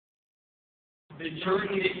the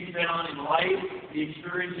journey that you've been on in life, the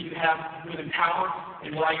experience that you have with Empower,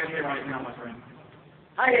 and why you're here right now, my friend.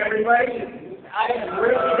 Hi, everybody. I am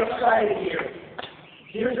really excited here.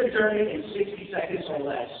 Here's a journey in 60 seconds or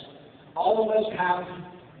less. All of us have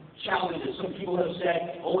challenges. Some people have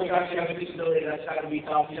said, oh my gosh, you have a disability, that's got to be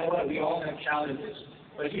tough. You know what? We all have challenges.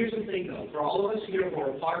 But here's the thing, though. For all of us here who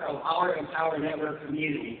are part of our Empower Network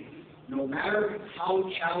community, no matter how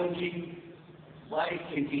challenging life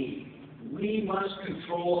can be, we must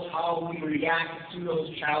control how we react to those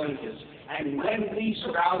challenges. And when we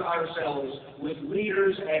surround ourselves with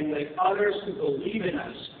leaders and with others who believe in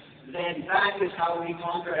us, then that is how we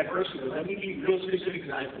conquer adversity. Let me be real specific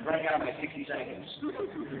because I'm running out of my 60 seconds.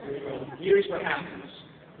 Here's what happens.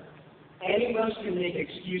 Any of us can make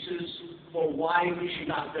excuses for why we should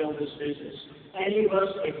not build this business. Any of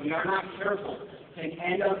us, if we are not careful, can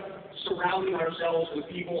end up surrounding ourselves with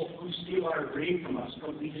people who steal our dream from us,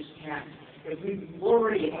 but we just can't. If we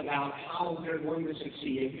worry about how we're going to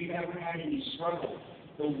succeed, if we've ever had any struggle,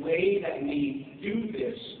 the way that we do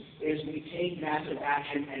this is we take massive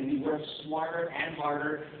action and we work smarter and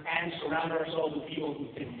harder and surround ourselves with people who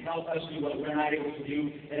can help us do what we're not able to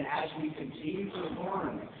do. And as we continue to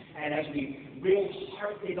learn and as we really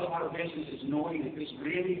start to build our businesses knowing that this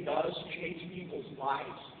really does change people's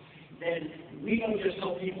lives, then we don't just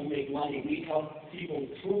help people make money, we help people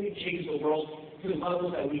truly change the world to the level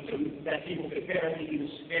that that people could barely even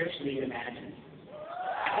scarcely imagine.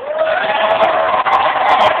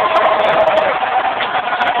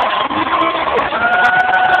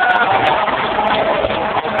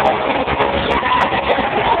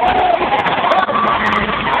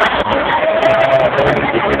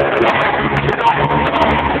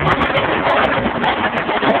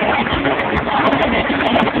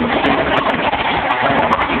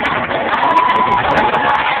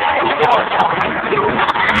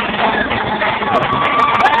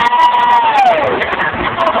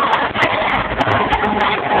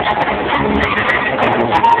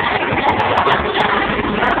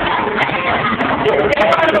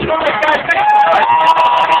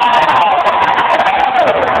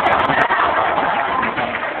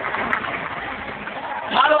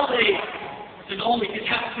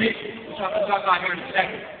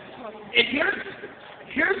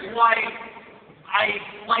 Here's why I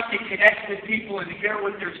like to connect with people and hear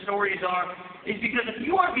what their stories are, is because if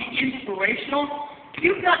you want to be inspirational,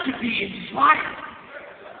 you've got to be inspired.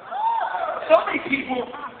 So many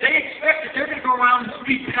people, they expect that they're going to go around and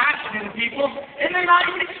speak passion into people, and they're not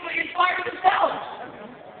even inspired themselves.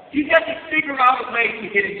 You've got to figure out a way to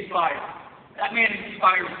get inspired. That man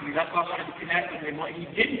inspires me. That's why I wanted to connect with him. What he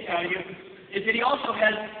didn't tell you is that he also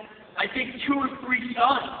has, I think, 2 or 3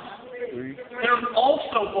 sons. They're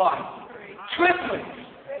also blind. Triplets.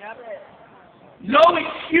 No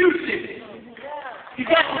excuses. You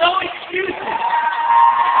got no excuses.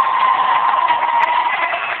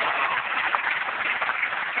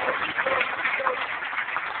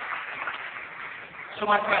 So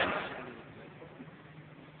my friends,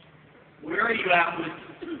 where are you at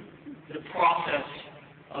with the process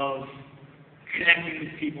of connecting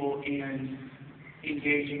with people and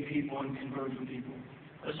engaging people and converting people?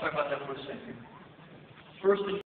 Let's talk about that for a second. First